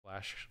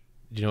Flash.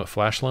 Do you know what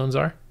flash loans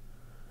are?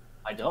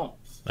 I don't.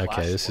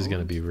 Okay, this is going to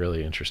Loans? be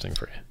really interesting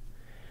for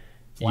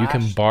you. You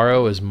can Flash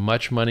borrow loans. as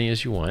much money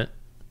as you want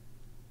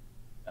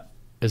Yeah.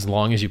 as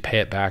long as you pay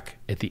it back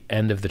at the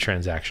end of the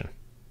transaction.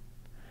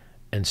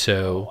 And Oh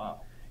so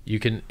wow. you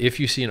can, if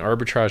you see an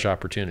arbitrage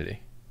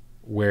opportunity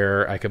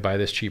where I could buy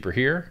this cheaper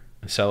here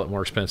and sell it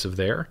more expensive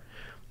there,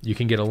 you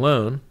can get a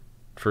loan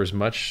for as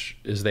much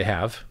as they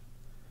have.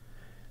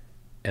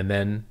 And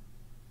then,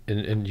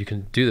 and you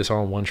can do this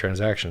all in one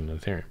transaction in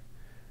Ethereum.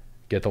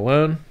 Get the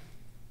loan,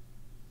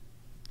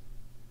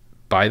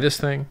 buy this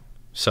thing,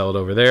 sell it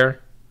over there,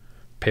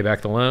 pay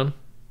back the loan,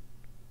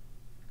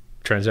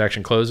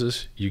 transaction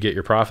closes, you get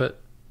your profit,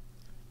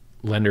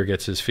 lender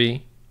gets his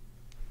fee,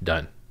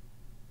 done.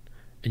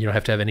 And you don't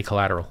have to have any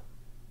collateral.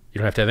 You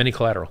don't have to have any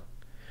collateral.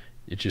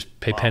 You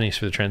just pay pennies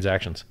for the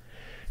transactions.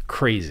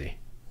 Crazy.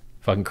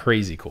 Fucking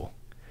crazy cool.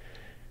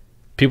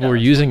 People were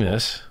using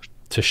this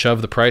to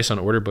shove the price on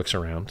order books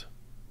around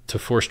to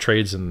force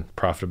trades and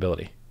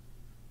profitability.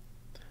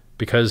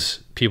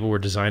 Because people were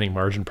designing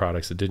margin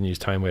products that didn't use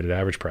time-weighted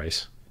average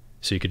price,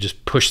 so you could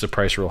just push the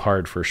price real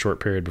hard for a short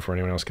period before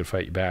anyone else could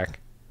fight you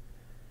back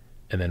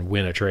and then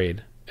win a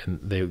trade. And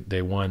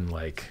they won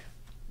like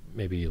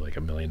maybe like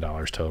 $1 million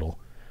total.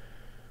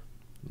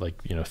 Like,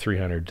 you know,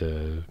 300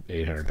 to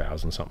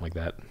 800,000, something like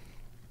that.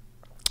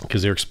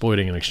 Because they're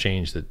exploiting an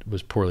exchange that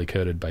was poorly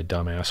coded by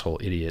dumb asshole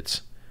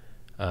idiots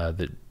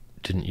that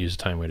didn't use a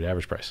time-weighted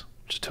average price,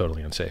 which is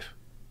totally unsafe.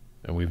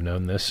 And we've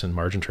known this in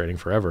margin trading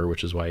forever,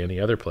 which is why any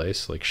other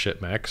place like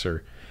Shitmex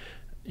or,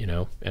 you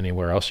know,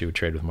 anywhere else you would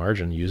trade with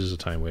margin uses a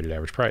time-weighted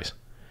average price,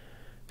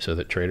 so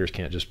that traders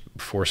can't just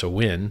force a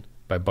win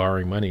by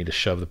borrowing money to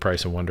shove the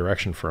price in one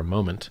direction for a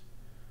moment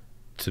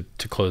to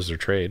close their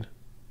trade.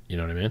 You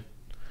know what I mean?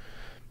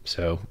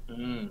 So,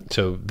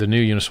 so the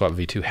new Uniswap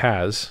v2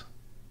 has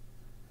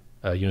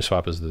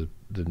Uniswap is the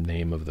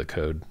name of the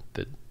code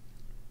that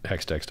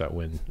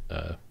hexdex.win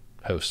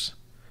hosts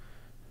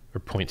or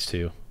points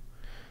to.